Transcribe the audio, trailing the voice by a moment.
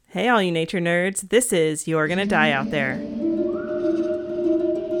Hey, all you nature nerds. This is You're Gonna Die Out There.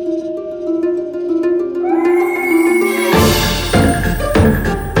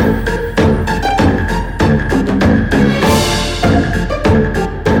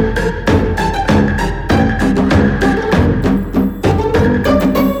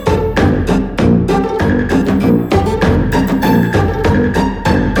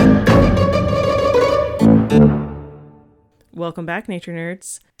 Welcome back, nature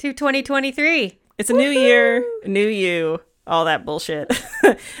nerds. To 2023. It's a new year, new you, all that bullshit.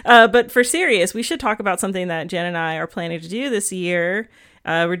 But for serious, we should talk about something that Jen and I are planning to do this year.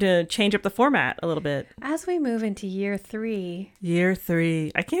 We're going to change up the format a little bit. As we move into year 3. Year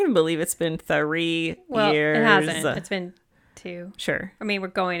 3. I can't even believe it's been 3 Well, years. it hasn't. It's been 2. Sure. I mean, we're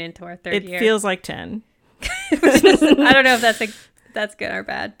going into our 3rd year. It feels like 10. I don't know if that's good or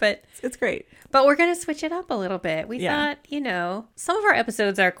bad, but It's great. But we're going to switch it up a little bit. We thought, some of our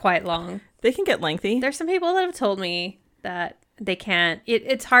episodes are quite long. They can get lengthy. There's some people that have told me that they can't.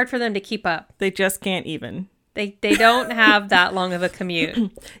 It's hard for them to keep up. They just can't even. They don't have that long of a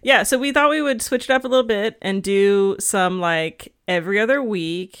commute. Yeah, so we thought we would switch it up a little bit and do some like every other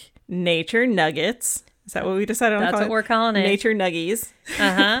week nature nuggets. Is that what we decided on? That's what we're calling it. Nature nuggies.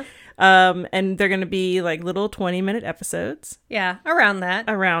 Uh-huh. And they're going to be like little 20-minute episodes. Yeah, around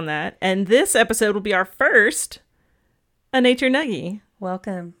that. And this episode will be our first a nature nuggie.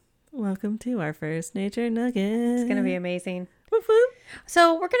 Welcome. Welcome to our first nature nugget. It's going to be amazing. Woof, woof.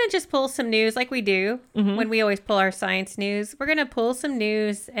 So we're going to just pull some news like we do when we always pull our science news. We're going to pull some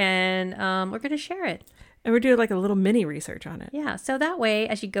news and we're going to share it. And we're doing like a little mini research on it. Yeah. So that way,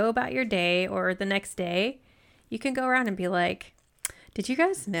 as you go about your day or the next day, you can go around and be like, did you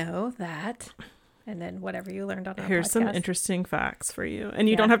guys know that? And then whatever you learned on our Here's podcast. some interesting facts for you. And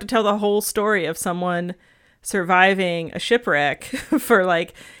you don't have to tell the whole story of someone surviving a shipwreck for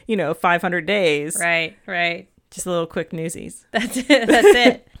 500 days. Right. Just a little quick newsies. That's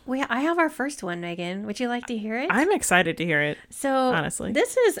it. I have our first one, Megan. Would you like to hear it? I'm excited to hear it. So honestly,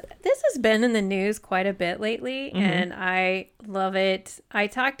 this has been in the news quite a bit lately, and I love it. I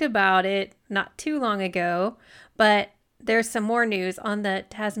talked about it not too long ago, but there's some more news on the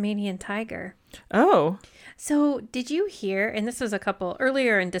Tasmanian tiger. Oh. So did you hear, and this was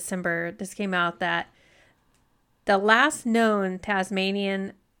earlier in December, this came out that the last known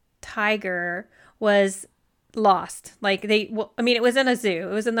Tasmanian tiger was lost. It was in a zoo.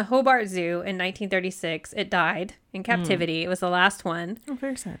 It was in the Hobart Zoo in 1936. It died in captivity. It was the last one. Oh,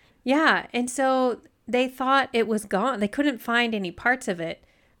 very sad. Yeah. And so they thought it was gone. They couldn't find any parts of it,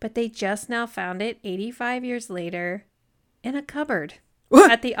 but they just now found it 85 years later in a cupboard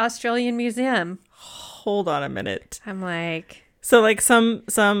at the Australian Museum. Hold on a minute. I'm like, so like some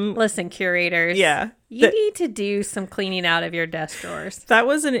listen, curators. Yeah. You need to do some cleaning out of your desk drawers. That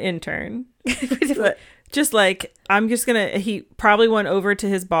was an intern. Just like, he probably went over to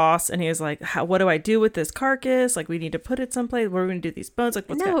his boss and he was like, what do I do with this carcass? Like, we need to put it someplace. Where are we going to do these bones? Like,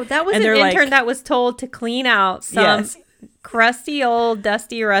 what's that was an intern that was told to clean out some crusty old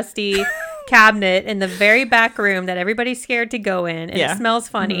dusty rusty cabinet in the very back room that everybody's scared to go in, and it smells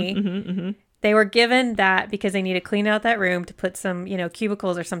funny. They were given that because they need to clean out that room to put some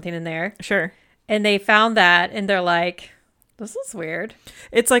cubicles or something in there. Sure. And they found that and they're like, this is weird.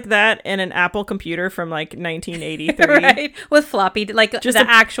 It's like that and an Apple computer from like 1983. Right, with floppy, just the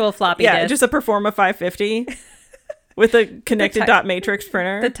actual floppy disk. Just a Performa 550 with a connected dot matrix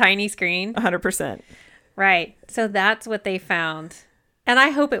printer. The tiny screen. 100%. Right. So that's what they found. And I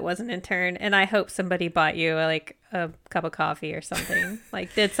hope it was an intern, and I hope somebody bought you like a cup of coffee or something,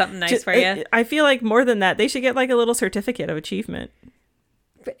 like did something nice for you. I feel like more than that, they should get like a little certificate of achievement.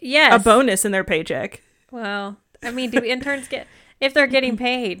 Yes. A bonus in their paycheck. Well, I mean, do interns get, if they're getting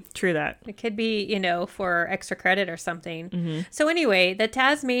paid? True that. It could be, for extra credit or something. So anyway, the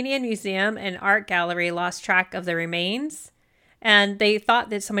Tasmanian Museum and Art Gallery lost track of the remains, and they thought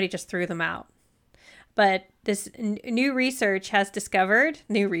that somebody just threw them out. But this new research has discovered,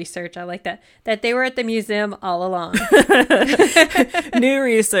 I like that they were at the museum all along. New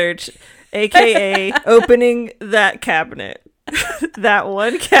research, aka opening that cabinet. That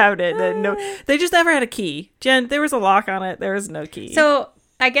one cabinet that they just never had a key. Jen, there was a lock on it. There was no key. So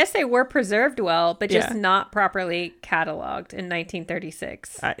I guess they were preserved well, but just not properly cataloged in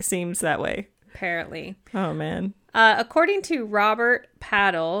 1936. It seems that way. Apparently. Oh, man. According to Robert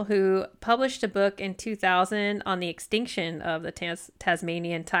Paddle, who published a book in 2000 on the extinction of the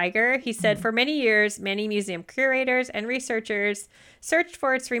Tasmanian tiger, he said, for many years, many museum curators and researchers searched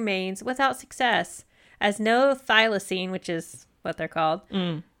for its remains without success, as no thylacine, which is what they're called,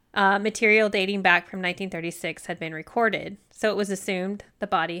 Material dating back from 1936 had been recorded, so it was assumed the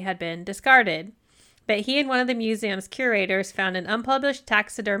body had been discarded. But he and one of the museum's curators found an unpublished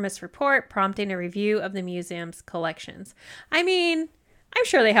taxidermist report prompting a review of the museum's collections. I mean, I'm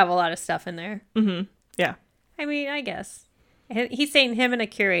sure they have a lot of stuff in there. Mm-hmm. Yeah. I mean, I guess. He's saying him and a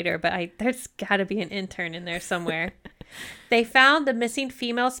curator, but there's got to be an intern in there somewhere. They found the missing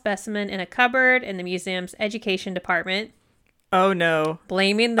female specimen in a cupboard in the museum's education department. Oh, no.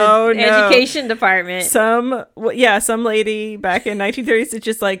 Blaming the education department. Some lady back in 1930s is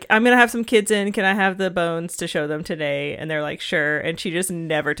just like, I'm going to have some kids in. Can I have the bones to show them today? And they're like, sure. And she just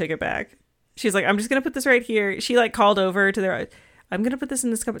never took it back. She's like, I'm just going to put this right here. She like called over to their, I'm going to put this in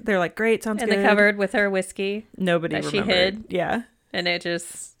this cupboard. They're like, great, sounds good. In the cupboard with her whiskey. Nobody that remembered. She hid. Yeah. And it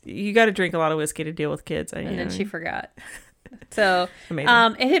just... You got to drink a lot of whiskey to deal with kids. And then she forgot. So,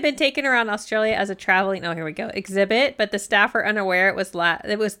 Amazing. It had been taken around Australia as a traveling, here we go, exhibit, but the staff were unaware it was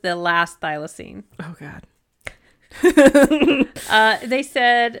the last thylacine. Oh, God. They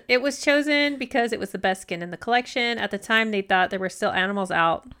said it was chosen because it was the best skin in the collection. At the time, they thought there were still animals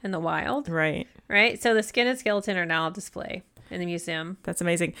out in the wild. Right. Right? So the skin and skeleton are now on display in the museum. That's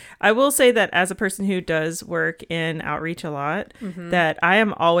amazing. I will say that as a person who does work in outreach a lot, that I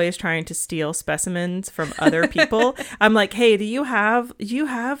am always trying to steal specimens from other people. I'm like, hey, do you have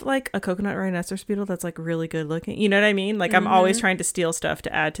like a coconut rhinoceros beetle that's like really good looking? You know what I mean? Like I'm always trying to steal stuff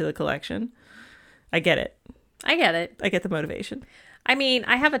to add to the collection. I get it. I get it. I get the motivation. I mean,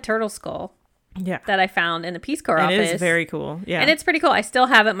 I have a turtle skull. Yeah. That I found in the Peace Corps office. It is very cool. Yeah. And it's pretty cool. I still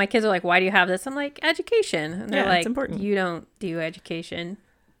have it. My kids are like, why do you have this? I'm like, education. And they're like, it's important. You don't do education.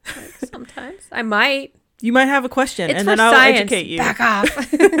 Like, sometimes. I might. You might have a question it's and for then I'll science. educate you. Back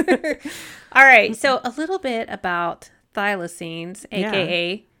off. All right. So a little bit about thylacines,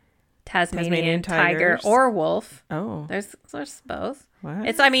 aka Tasmanian tiger tigers. or wolf. Oh. There's both. What?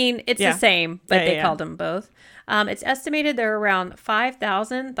 It's the same, but they called them both. It's estimated there are around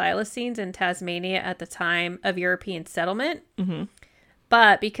 5,000 thylacines in Tasmania at the time of European settlement. Mm-hmm.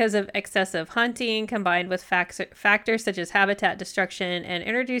 But because of excessive hunting combined with factors such as habitat destruction and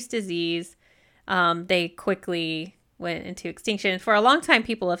introduced disease, they quickly went into extinction. For a long time,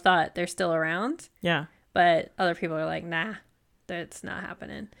 people have thought they're still around. Yeah. But other people are like, nah, that's not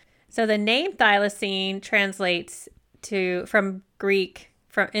happening. So the name thylacine translates from Greek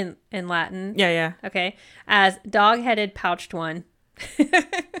in Latin. Yeah. Okay. As dog-headed pouched one.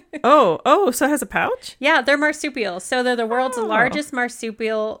 So it has a pouch? Yeah, they're marsupials. So they're the world's largest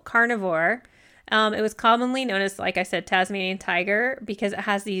marsupial carnivore. It was commonly known as, like I said, Tasmanian tiger because it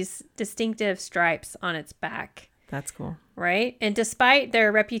has these distinctive stripes on its back. That's cool. Right? And despite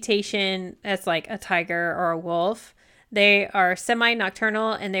their reputation as like a tiger or a wolf, they are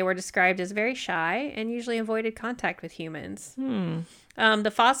semi-nocturnal and they were described as very shy and usually avoided contact with humans.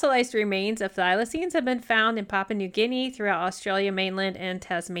 The fossilized remains of thylacines have been found in Papua New Guinea, throughout Australia mainland, and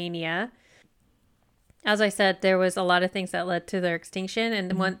Tasmania. As I said, there was a lot of things that led to their extinction,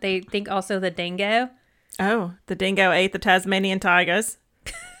 and one they think also the dingo. Oh, the dingo ate the Tasmanian tigers.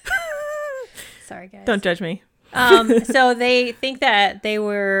 Sorry, guys. Don't judge me. So they think that they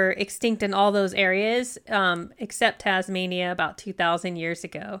were extinct in all those areas, except Tasmania about 2,000 years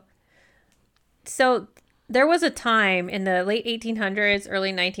ago. So there was a time in the late 1800s,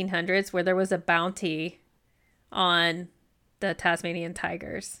 early 1900s, where there was a bounty on the Tasmanian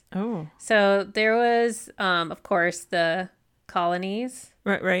tigers. Oh. So there was, of course, the colonies.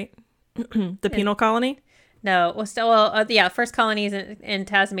 Right. The penal colony? No, first colonies in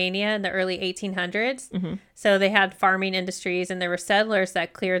Tasmania in the early 1800s. Mm-hmm. So they had farming industries, and there were settlers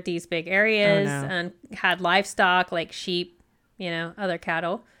that cleared these big areas and had livestock like sheep, other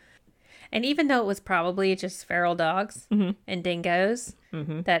cattle. And even though it was probably just feral dogs and dingoes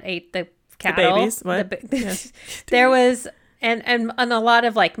that ate the cattle, the babies, there was and a lot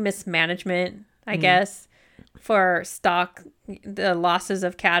of like mismanagement, I guess, for the losses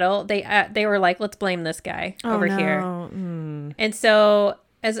of cattle. They were like, let's blame this guy over here. And so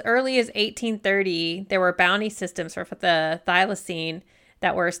as early as 1830, there were bounty systems for the thylacine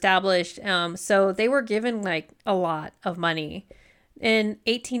that were established. So they were given like a lot of money. In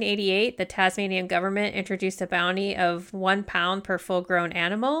 1888, the Tasmanian government introduced a bounty of £1 per full-grown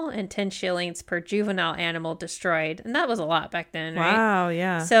animal and 10 shillings per juvenile animal destroyed. And that was a lot back then, right? Wow,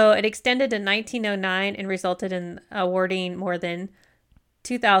 yeah. So it extended to 1909 and resulted in awarding more than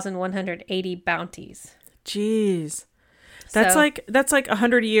 2,180 bounties. Jeez. That's like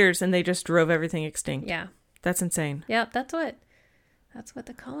 100 years and they just drove everything extinct. Yeah. That's insane. Yeah, that's what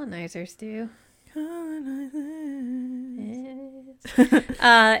the colonizers do.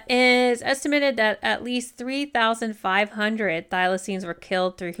 It is estimated that at least 3,500 thylacines were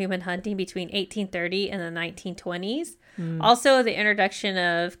killed through human hunting between 1830 and the 1920s. Also, the introduction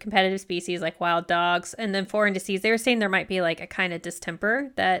of competitive species like wild dogs and then foreign disease. They were saying there might be like a kind of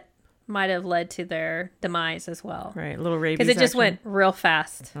distemper that might have led to their demise as well. Right, little rabies. Because it just went real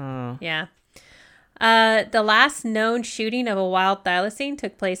fast. Oh. Yeah. The last known shooting of a wild thylacine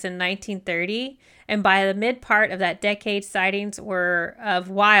took place in 1930, and by the mid part of that decade, sightings were of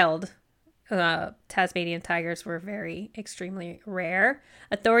wild Tasmanian tigers were extremely rare.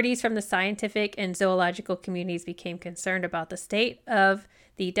 Authorities from the scientific and zoological communities became concerned about the state of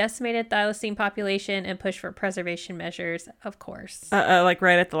the decimated thylacine population and pushed for preservation measures, of course. Like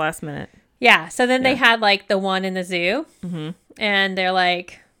right at the last minute. Yeah, so then they had like the one in the zoo, and they're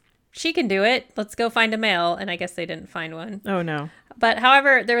like, she can do it. Let's go find a male. And I guess they didn't find one. Oh, no. But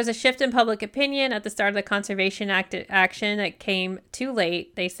however, there was a shift in public opinion at the start of the conservation action that came too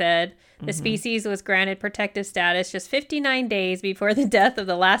late, they said. The species was granted protective status just 59 days before the death of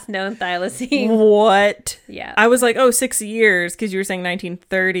the last known thylacine. What? Yeah. I was like, 6 years, because you were saying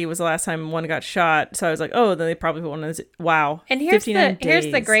 1930 was the last time one got shot. So I was like, then they probably put one of those. Wow. And here's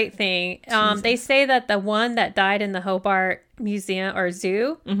the great thing. They say that the one that died in the Hobart Museum or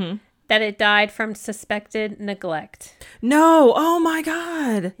Zoo, that it died from suspected neglect. No. Oh, my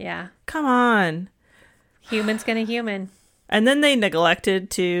God. Yeah. Come on. Human's gonna human. And then they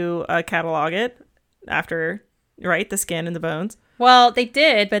neglected to catalog it after, right? The skin and the bones. Well, they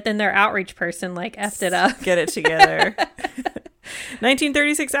did, but then their outreach person effed it up. Get it together.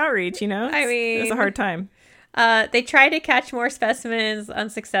 1936 outreach, I mean, it was a hard time. They tried to catch more specimens,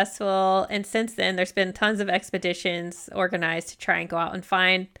 unsuccessful. And since then, there's been tons of expeditions organized to try and go out and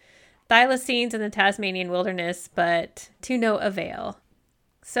find thylacines in the Tasmanian wilderness, but to no avail.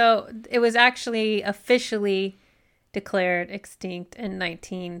 So it was actually officially declared extinct in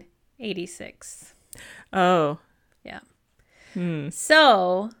 1986. Oh. Yeah.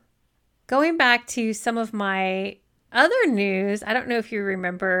 So going back to some of my other news, I don't know if you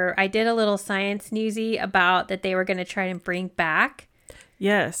remember, I did a little science newsy about that they were going to try and bring back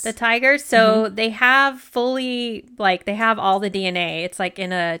the tigers. So they have fully, they have all the DNA. It's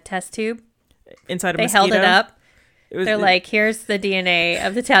in a test tube. Inside a mosquito. They held it up. They're here's the DNA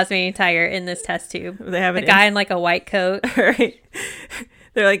of the Tasmanian tiger in this test tube. They have a guy in a white coat. Right.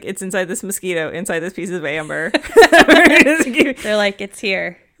 They're it's inside this mosquito, inside this piece of amber. They're it's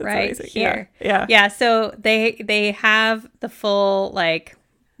here, right? Here. Yeah. Yeah. So they have the full,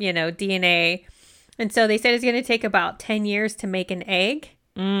 DNA. And so they said it's going to take about 10 years to make an egg.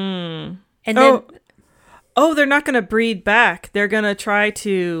 And then... Oh, they're not going to breed back. They're going to try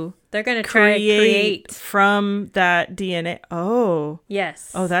to... They're going to try to create from that DNA. Oh.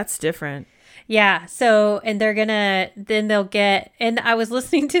 Yes. Oh, that's different. Yeah. So, and they're going to, then they'll get, and I was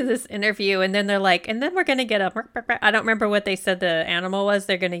listening to this interview and then they're and then we're going to get I don't remember what they said the animal was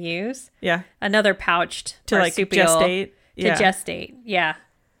they're going to use. Yeah. Another pouched to gestate. To gestate. Yeah.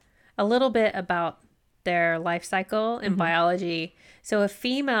 A little bit about their life cycle and biology. So a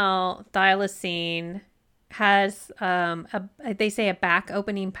female thylacine has they say a back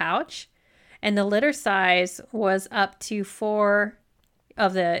opening pouch, and the litter size was up to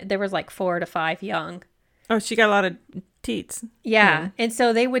there was 4 to 5 young. Oh, she got a lot of teats. Yeah. And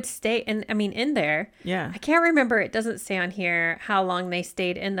so they would stay in there. Yeah. I can't remember, it doesn't say on here how long they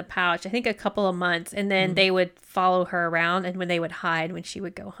stayed in the pouch. I think a couple of months, and then they would follow her around and when they would hide when she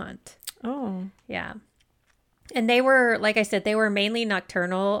would go hunt. Oh. Yeah. And they were, like I said, they were mainly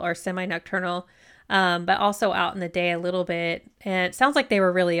nocturnal or semi-nocturnal. But also out in the day a little bit. And it sounds like they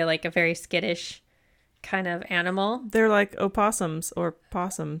were really a very skittish kind of animal. They're like opossums or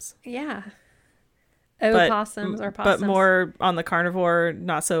possums. Yeah. Opossums or possums. But more on the carnivore,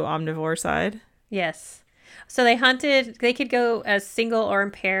 not so omnivore side. Yes. So they could go as single or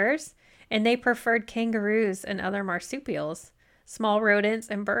in pairs, and they preferred kangaroos and other marsupials, small rodents,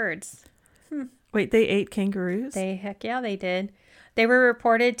 and birds. Wait, they ate kangaroos? Heck yeah, they did. They were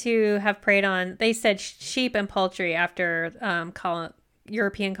reported to have preyed on, they said, sheep and poultry after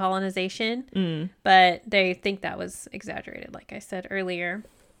European colonization. But they think that was exaggerated, like I said earlier.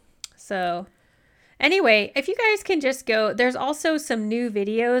 So anyway, if you guys can just go, there's also some new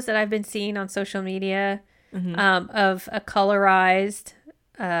videos that I've been seeing on social media of a colorized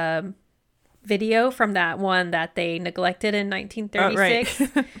video from that one that they neglected in 1936. Oh,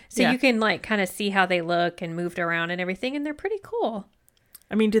 right. So you can kind of see how they look and moved around and everything, and they're pretty cool.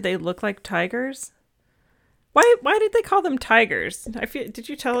 I mean, do they look like tigers? Why did they call them tigers? Did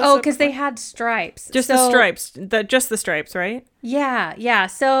you tell us? Oh, because they had stripes. Just the stripes, right? Yeah.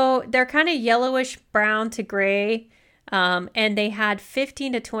 So they're kind of yellowish brown to gray. And they had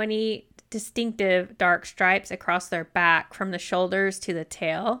 15 to 20 distinctive dark stripes across their back from the shoulders to the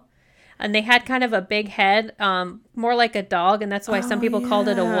tail. And they had kind of a big head, more like a dog, and that's why some people called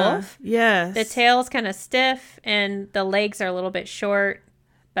it a wolf. Yes. The tail's kind of stiff, and the legs are a little bit short.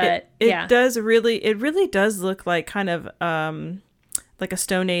 But it really does look like kind of like a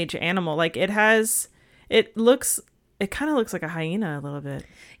Stone Age animal. Like it kind of looks like a hyena a little bit.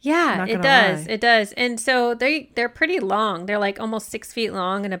 Yeah, it does. It does. And so they're pretty long. They're like almost 6 feet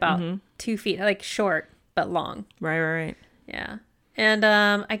long and about 2 feet, like short but long. Right. Yeah. And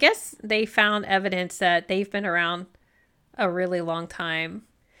I guess they found evidence that they've been around a really long time.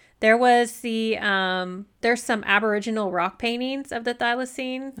 There was there's some Aboriginal rock paintings of the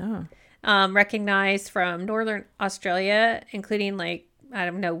thylacine recognized from northern Australia, including like, I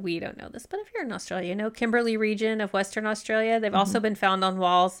don't know, we don't know this, but if you're in Australia, you know, Kimberley region of Western Australia. They've also been found on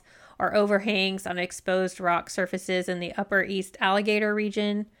walls or overhangs on exposed rock surfaces in the Upper East Alligator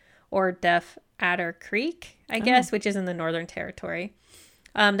region or Deaf Adder Creek, I guess, which is in the Northern Territory.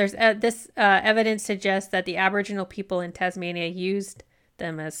 There's this evidence suggests that the Aboriginal people in Tasmania used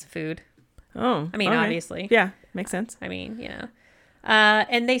them as food. Oh, I mean, obviously. Yeah, makes sense. I mean, you know.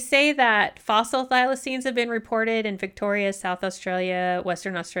 And they say that fossil thylacines have been reported in Victoria, South Australia,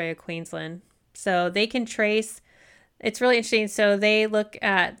 Western Australia, Queensland. So they can trace, it's really interesting. So they look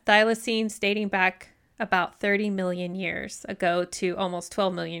at thylacines dating back about 30 million years ago to almost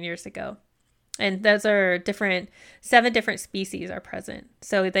 12 million years ago. And those are 7 different species are present.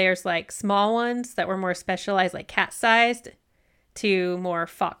 So there's like small ones that were more specialized, like cat-sized, to more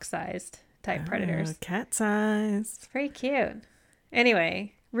fox-sized type predators. Cat-sized. It's pretty cute.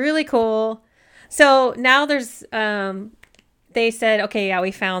 Anyway, really cool. So now there's, they said, okay, yeah,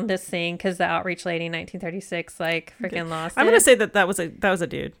 we found this thing because the outreach lady in 1936, like, freaking lost I'm it. going to say that was a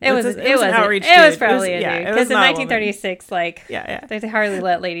dude. It was an outreach dude. It was probably a dude. Because in not a 1936, like, yeah. they hardly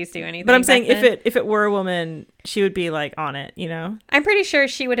let ladies do anything. But I'm saying then. if it were a woman, she would be like on it, you know? I'm pretty sure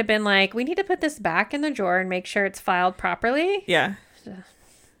she would have been like, we need to put this back in the drawer and make sure it's filed properly. Yeah.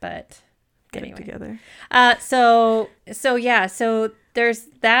 But Get anyway. it together. So there's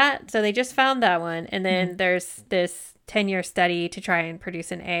that. So they just found that one. And then there's this 10-year study to try and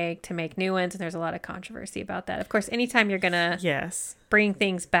produce an egg to make new ones. And there's a lot of controversy about that. Of course, anytime you're going to bring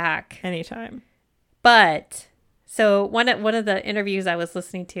things back. Anytime. But so one of the interviews I was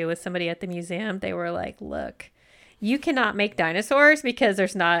listening to with somebody at the museum, they were like, look, you cannot make dinosaurs because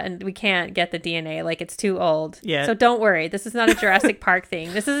and we can't get the DNA. Like, it's too old. Yeah. So don't worry. This is not a Jurassic Park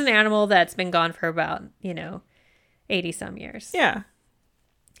thing. This is an animal that's been gone for about, 80 some years. Yeah.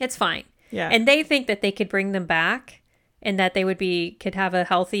 It's fine. Yeah. And they think that they could bring them back and that they could have a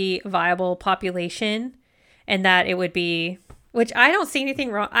healthy, viable population and that it would be, which I don't see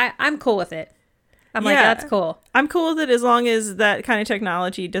anything wrong. I'm cool with it. I'm like, that's cool. I'm cool with it as long as that kind of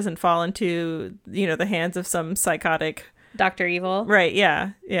technology doesn't fall into, the hands of some psychotic Dr. Evil. Right.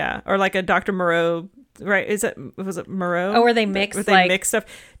 Yeah. Yeah. Or like a Dr. Moreau. Right. Was it Moreau? Oh, where they mix mix stuff.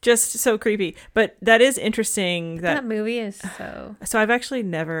 Just so creepy. But that is interesting. That movie is so. So I've actually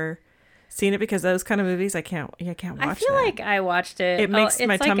never seen it because those kind of movies I can't watch. I feel like I watched it. It makes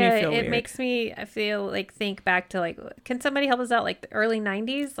my tummy feel weird. It makes me think back to like, can somebody help us out? Like the early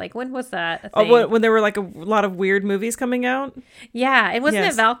 90s? Like when was that a thing? Oh, when there were like a lot of weird movies coming out? Yeah. And wasn't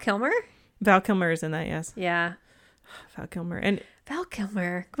it Val Kilmer? Val Kilmer is in that, yes. Yeah. Val Kilmer. And Val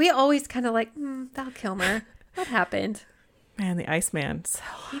Kilmer. We always kind of like, Val Kilmer. What happened? Man, the Iceman.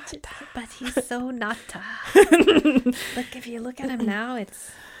 But he's so nata. Look, if you look at him now,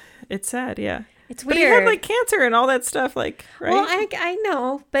 it's sad, yeah. It's weird. But he had like cancer and all that stuff, like, right? Well, I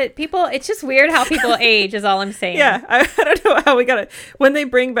know, but it's just weird how people age is all I'm saying. Yeah, I don't know how we got it. When they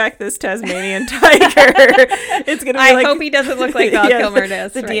bring back this Tasmanian tiger, it's going to be I hope he doesn't look like Val Kilmer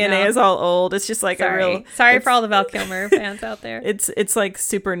does. The DNA is all old. It's just like Sorry for all the Val Kilmer fans out there. It's like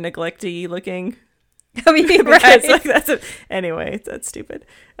super neglecty looking. I mean, right. Anyway, that's stupid.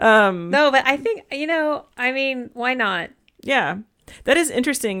 No, but I think, why not? Yeah. That is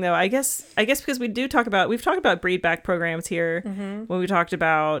interesting, though. I guess because we've talked about breed back programs here when we talked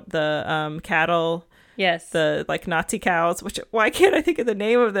about the cattle. Yes. The like Nazi cows, why can't I think of the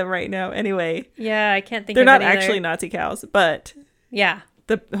name of them right now? Anyway. Yeah, I can't think They're of not it either. actually Nazi cows, but yeah,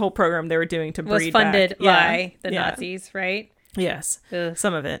 the whole program they were doing to breed was funded back. by the Nazis, right? Yes. Ugh.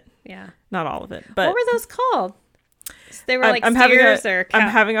 Some of it. Yeah. Not all of it. But what were those called? They were like I'm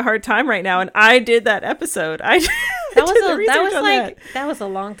having a hard time right now, and I did that episode. That was a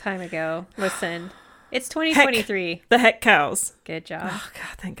long time ago. Listen, it's 2023. The heck cows. Good job. Oh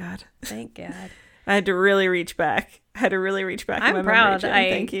God, thank God. Thank God. I had to really reach back. I had to really reach back in my I'm memory, proud. Jen.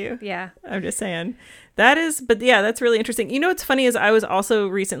 Thank you. Yeah. I'm just saying. But yeah, that's really interesting. You know what's funny is I was also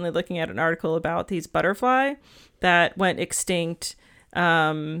recently looking at an article about these butterfly that went extinct.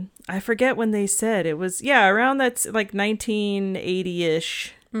 I forget when they said it was, around that's like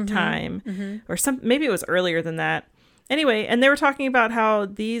 1980-ish time or maybe it was earlier than that. Anyway, and they were talking about how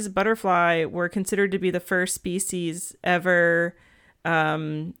these butterfly were considered to be the first species ever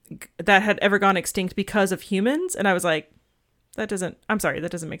that had ever gone extinct because of humans. And I was like, that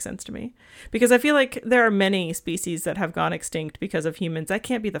doesn't make sense to me, because I feel like there are many species that have gone extinct because of humans. That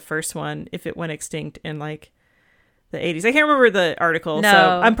can't be the first one if it went extinct in like the 80s. I can't remember the article,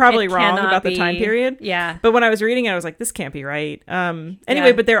 so I'm probably wrong about the time period. Yeah. But when I was reading it, I was like, this can't be right.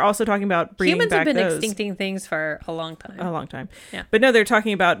 Anyway, but they're also talking about bringing humans back have been those. extincting things for a long time. A long time. Yeah. But no, they're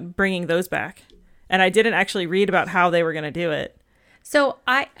talking about bringing those back. And I didn't actually read about how they were going to do it. So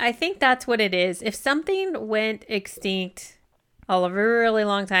I think that's what it is. If something went extinct a really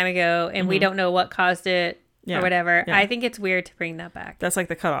long time ago and we don't know what caused it or whatever, I think it's weird to bring that back. That's like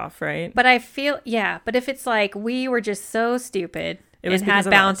the cutoff, right? But I feel, but if it's like we were just so stupid and had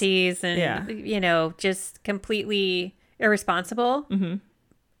bounties and, just completely irresponsible,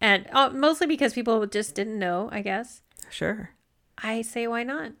 and mostly because people just didn't know, I guess. Sure. I say, why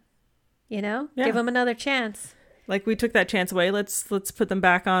not? Give them another chance. Like, we took that chance away. Let's put them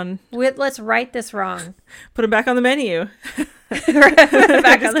back on. Let's right this wrong. Put them back on the menu.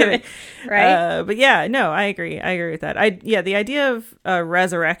 Back on the menu. Right? But yeah, no, I agree. I agree with that. The idea of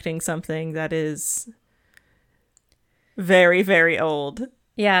resurrecting something that is very, very old.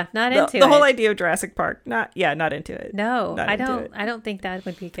 Yeah, not into it. The whole idea of Jurassic Park, not into it. No, I don't think that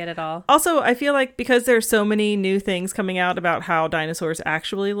would be good at all. Also, I feel like because there's so many new things coming out about how dinosaurs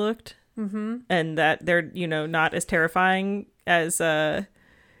actually looked, and that they're, not as terrifying as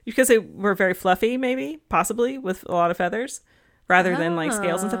because they were very fluffy, possibly with a lot of feathers, rather than like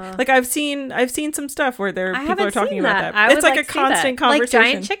scales and stuff. Like I've seen some stuff where people are talking about that. It's like a constant conversation.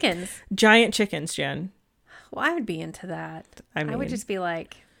 Like giant chickens. Giant chickens, Jen. Well, I would be into that. I would mean, just be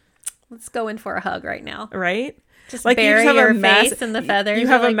like, let's go in for a hug right now. Right? Just like bury your face in the feathers. You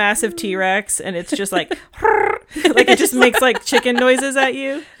have a massive T-Rex and it's just like, like it just makes like chicken noises at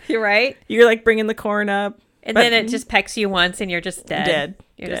you. You're right. You're like bringing the corn up. And then it just pecks you once and you're just dead.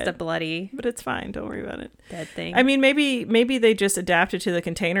 You're dead. just a bloody. But it's fine. Don't worry about it. Dead thing. I mean, maybe they just adapted to the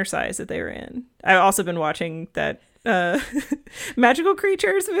container size that they were in. I've also been watching that Magical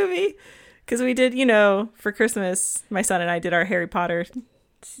Creatures movie. Because we did, for Christmas, my son and I did our Harry Potter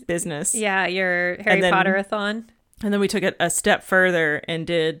business. Yeah, your Harry Potter-a-thon. And then we took it a step further and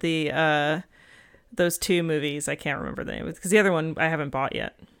did the those two movies. I can't remember the name because the other one I haven't bought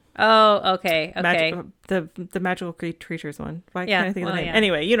yet. Oh, okay. The Magical Creatures one. Why can't I think of the name? Yeah.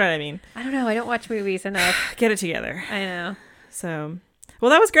 Anyway, you know what I mean. I don't know. I don't watch movies enough. Get it together. I know. So,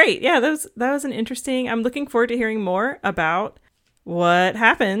 well, that was great. Yeah, that was an interesting. I'm looking forward to hearing more about what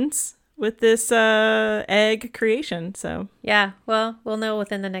happens with this egg creation. So yeah, well, we'll know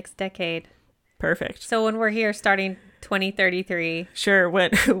within the next decade. Perfect. So when we're here starting 2033, sure,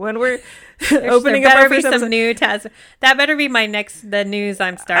 when we're opening up our first episode, new that better be the news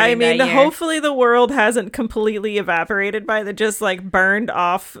I'm starting. I mean, hopefully the world hasn't completely evaporated by just like burned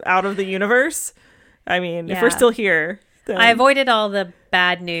off out of the universe. I mean, if we're still here. Then... I avoided all the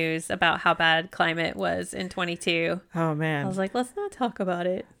bad news about how bad climate was in 22. Oh man, I was like, let's not talk about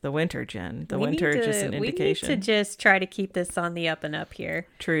it. The winter, Jen. The winter, just an indication. We need to just try to keep this on the up and up here.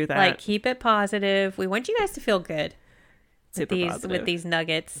 True that. Like, keep it positive. We want you guys to feel good. Super positive. With these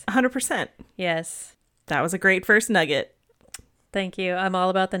nuggets. 100%. Yes. That was a great first nugget. Thank you. I'm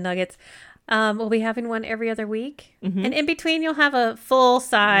all about the nuggets. We'll be having one every other week. Mm-hmm. And in between, you'll have a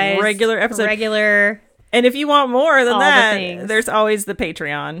full-size regular episode. And if you want more than that, there's always the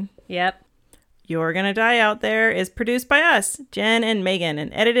Patreon. Yep. You're Gonna Die Out There is produced by us, Jen and Megan,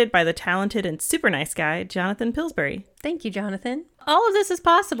 and edited by the talented and super nice guy, Jonathan Pillsbury. Thank you, Jonathan. All of this is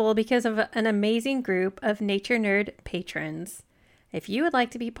possible because of an amazing group of Nature Nerd patrons. If you would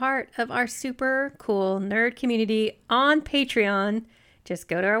like to be part of our super cool nerd community on Patreon, just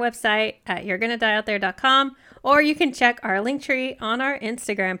go to our website at you'regonnadieoutthere.com, or you can check our link tree on our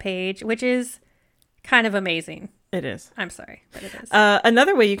Instagram page, which is kind of amazing. It is. I'm sorry, but it is.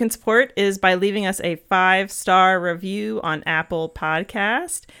 Another way you can support is by leaving us a 5-star review on Apple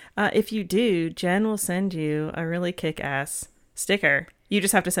Podcast. If you do, Jen will send you a really kick-ass sticker. You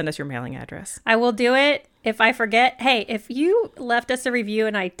just have to send us your mailing address. I will do it if I forget. Hey, if you left us a review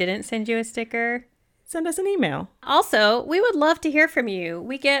and I didn't send you a sticker, send us an email. Also, we would love to hear from you.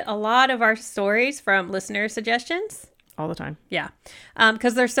 We get a lot of our stories from listener suggestions. All the time. Yeah,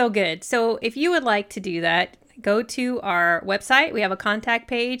 because they're so good. So if you would like to do that, go to our website. We have a contact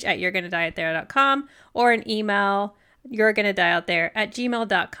page at you'regonnadieoutthere.com or an email,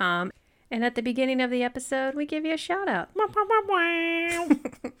 you'regonnadieoutthere@gmail.com. And at the beginning of the episode, we give you a shout out.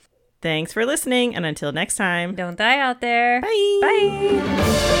 Thanks for listening, and until next time, Don't die out there. bye.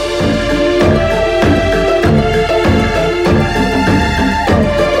 Bye.